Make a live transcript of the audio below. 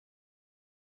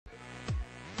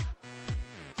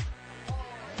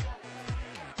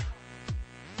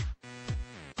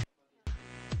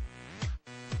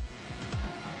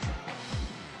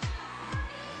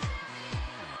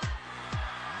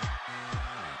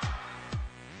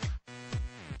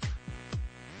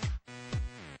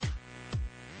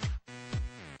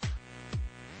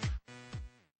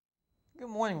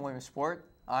morning, Williamsport.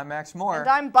 I'm Max Moore. And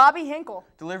I'm Bobby Hinkle.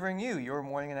 Delivering you your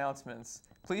morning announcements.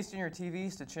 Please tune your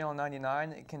TVs to Channel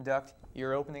 99 and conduct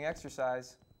your opening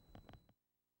exercise.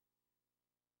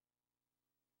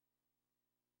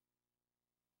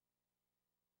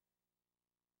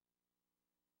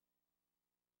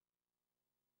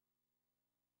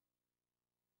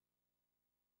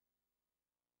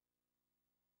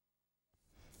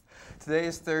 Today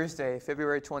is Thursday,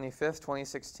 February 25th,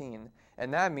 2016,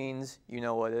 and that means, you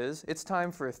know what it is, it's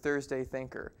time for a Thursday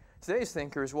Thinker. Today's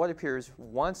Thinker is what appears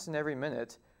once in every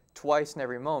minute, twice in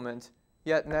every moment,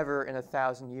 yet never in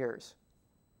 1,000 years.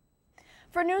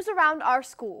 For news around our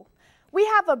school, we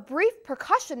have a brief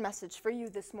percussion message for you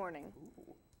this morning.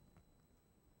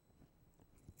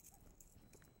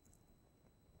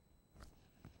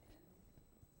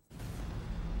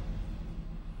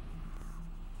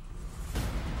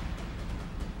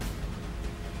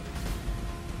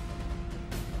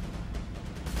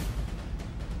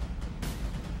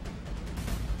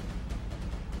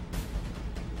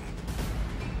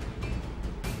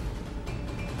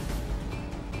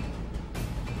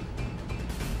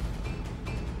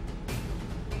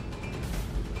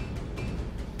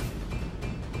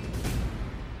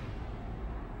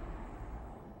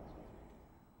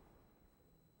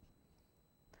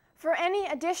 For any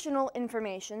additional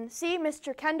information, see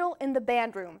Mr. Kendall in the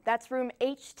band room. That's room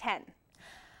H10.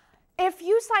 If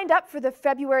you signed up for the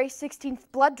February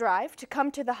 16th blood drive to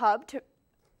come to the hub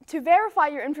to verify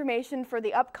your information for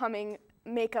the upcoming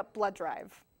makeup blood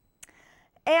drive.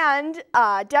 And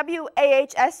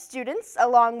WHS students,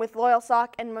 along with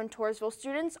Loyalsock and Montoursville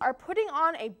students, are putting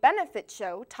on a benefit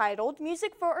show titled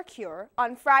Music for a Cure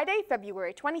on Friday,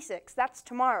 February 26th. That's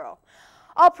tomorrow.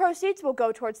 All proceeds will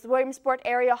go towards the Williamsport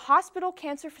Area Hospital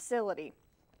Cancer Facility.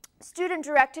 Student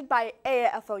directed by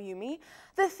AFOUME,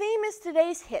 the theme is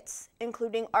today's hits,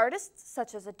 including artists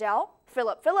such as Adele,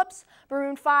 Philip Phillips,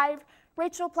 Maroon 5,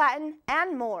 Rachel Platten,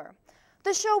 and more.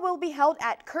 The show will be held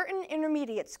at Curtin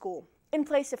Intermediate School. In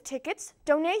place of tickets,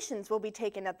 donations will be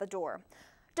taken at the door.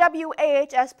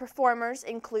 WAHS performers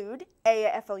include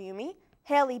AFOUME,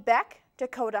 Haley Beck,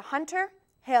 Dakota Hunter,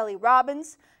 Haley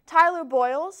Robbins, Tyler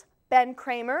Boyles, Ben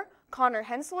Kramer, Connor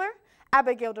Hensler,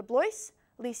 Abigail DeBlois,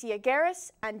 Licia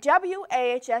Garris, and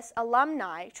WAHS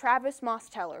alumni Travis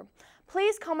Mosteller.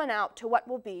 Please come on out to what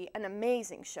will be an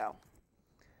amazing show.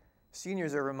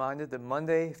 Seniors are reminded that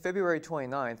Monday, February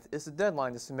 29th is the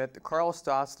deadline to submit the Carl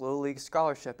Stotts Little League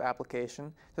Scholarship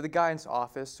application to the Guidance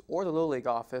Office or the Little League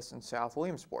office in South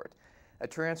Williamsport. A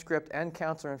transcript and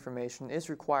counselor information is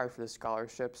required for the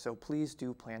scholarship, so please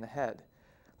do plan ahead.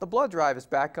 The blood drive is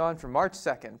back on for March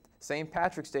 2nd. St.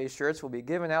 Patrick's Day shirts will be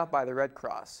given out by the Red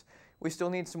Cross. We still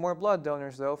need some more blood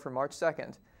donors, though, for March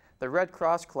 2nd. The Red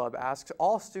Cross Club asks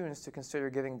all students to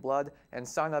consider giving blood and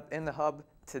sign up in the hub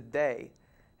today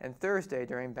and Thursday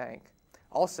during bank.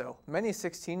 Also, many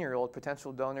 16-year-old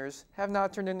potential donors have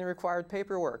not turned in the required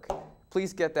paperwork.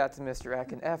 Please get that to Mr.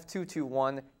 Eck in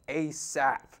F221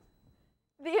 ASAP.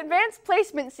 The advanced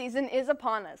placement season is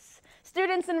upon us.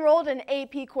 Students enrolled in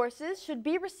AP courses should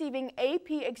be receiving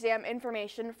AP exam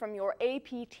information from your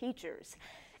AP teachers.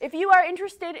 If you are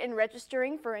interested in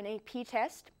registering for an AP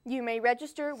test, you may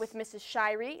register with Mrs.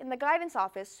 Shirey in the guidance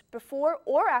office before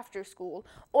or after school,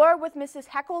 or with Mrs.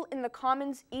 Heckle in the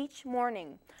Commons each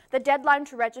morning. The deadline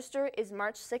to register is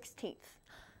March 16th.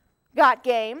 Got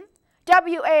game?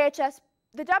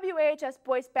 The WHS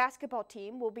boys basketball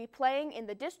team will be playing in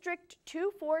the District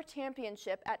 2-4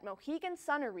 Championship at Mohegan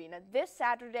Sun Arena this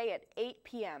Saturday at 8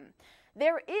 p.m.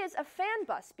 There is a fan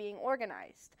bus being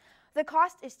organized. The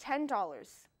cost is $10.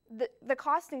 The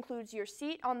cost includes your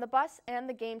seat on the bus and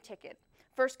the game ticket.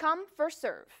 First come, first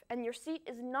serve, and your seat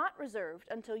is not reserved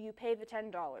until you pay the $10.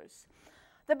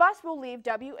 The bus will leave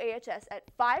WHS at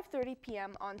 5:30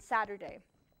 p.m. on Saturday.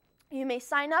 You may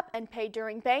sign up and pay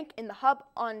during bank in the hub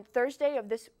on today of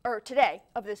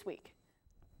this week.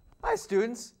 Hi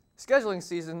students, scheduling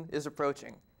season is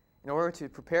approaching. In order to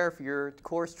prepare for your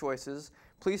course choices,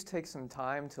 please take some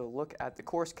time to look at the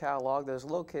course catalog that is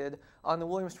located on the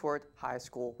Williamsport High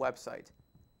School website.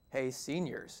 Hey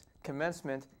seniors,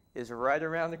 commencement is right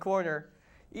around the corner.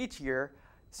 Each year,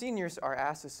 seniors are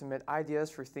asked to submit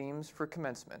ideas for themes for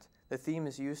commencement. The theme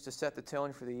is used to set the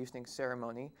tone for the evening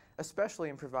ceremony, especially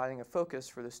in providing a focus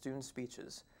for the students'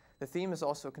 speeches. The theme is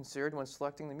also considered when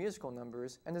selecting the musical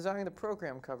numbers and designing the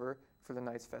program cover for the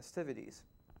night's festivities.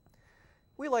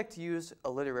 We like to use a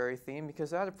literary theme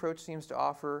because that approach seems to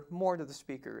offer more to the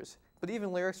speakers, but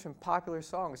even lyrics from popular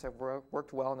songs have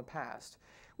worked well in the past.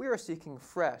 We are seeking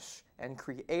fresh and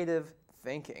creative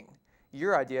thinking.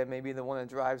 Your idea may be the one that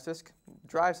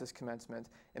drives this commencement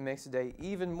and makes the day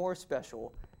even more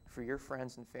special for your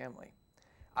friends and family.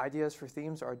 Ideas for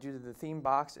themes are due to the theme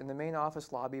box in the main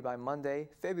office lobby by Monday,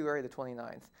 February the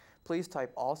 29th. Please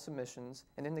type all submissions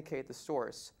and indicate the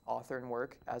source, author, and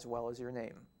work, as well as your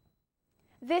name.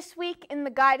 This week in the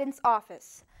guidance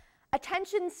office.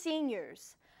 Attention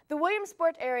seniors. The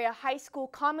Williamsport Area High School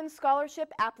Common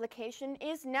Scholarship application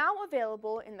is now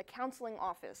available in the counseling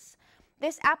office.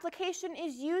 This application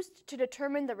is used to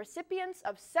determine the recipients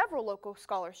of several local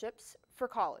scholarships for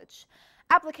college.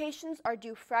 Applications are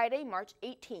due Friday, March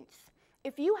 18th.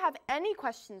 If you have any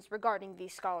questions regarding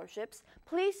these scholarships,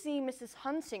 please see Mrs.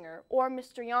 Hunsinger or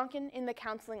Mr. Yonkin in the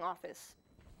counseling office.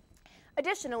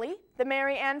 Additionally, the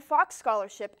Mary Ann Fox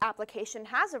Scholarship application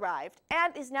has arrived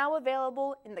and is now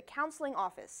available in the counseling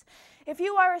office. If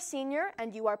you are a senior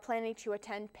and you are planning to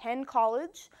attend Penn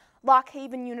College, Lock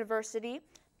Haven University,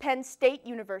 Penn State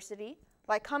University,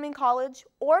 Lycoming College,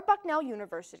 or Bucknell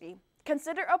University,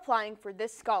 consider applying for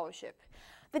this scholarship.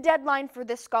 The deadline for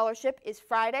this scholarship is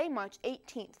Friday, March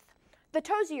 18th. The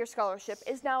Tozier Scholarship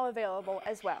is now available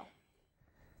as well.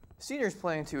 Seniors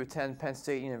planning to attend Penn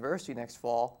State University next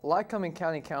fall, Lycoming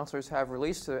County counselors have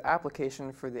released the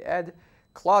application for the Ed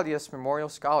Claudius Memorial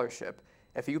Scholarship.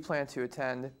 If you plan to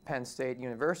attend Penn State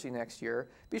University next year,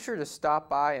 be sure to stop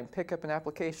by and pick up an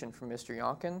application from Mr.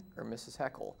 Yonkin or Mrs.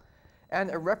 Heckel. And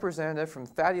a representative from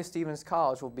Thaddeus Stevens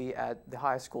College will be at the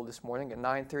high school this morning at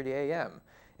 9:30 a.m.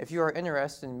 If you are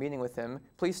interested in meeting with him,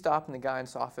 please stop in the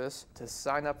guidance office to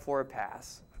sign up for a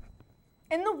pass.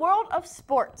 In the world of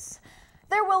sports,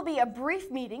 there will be a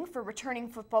brief meeting for returning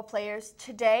football players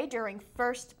today during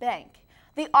First Bank.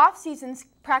 The off-season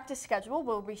practice schedule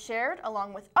will be shared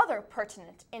along with other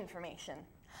pertinent information.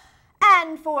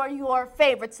 And for your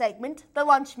favorite segment, the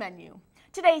lunch menu.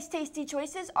 Today's tasty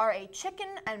choices are a chicken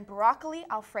and broccoli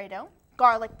Alfredo,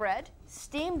 garlic bread,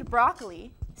 steamed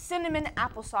broccoli, cinnamon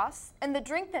applesauce, and the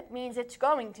drink that means it's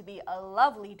going to be a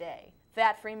lovely day,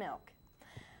 fat-free milk.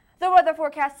 The weather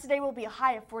forecast today will be a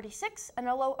high of 46 and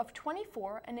a low of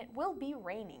 24, and it will be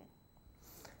raining.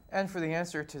 And for the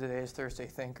answer to today's Thursday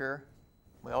Thinker,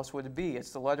 what else would it be?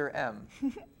 It's the letter M.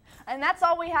 And that's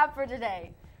all we have for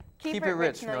today. Keep it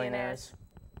rich, millionaires.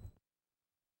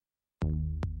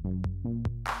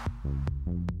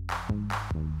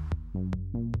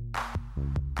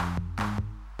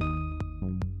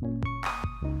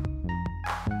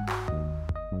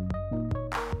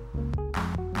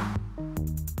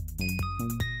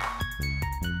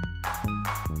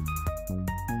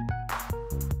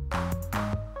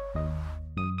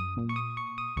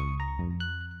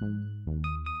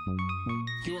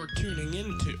 You're tuning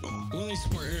into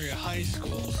Williamsport Area High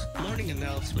School's Morning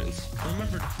Announcements.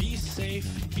 Remember to be safe,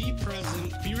 be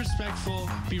present, be respectful,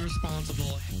 be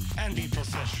responsible, and be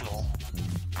professional.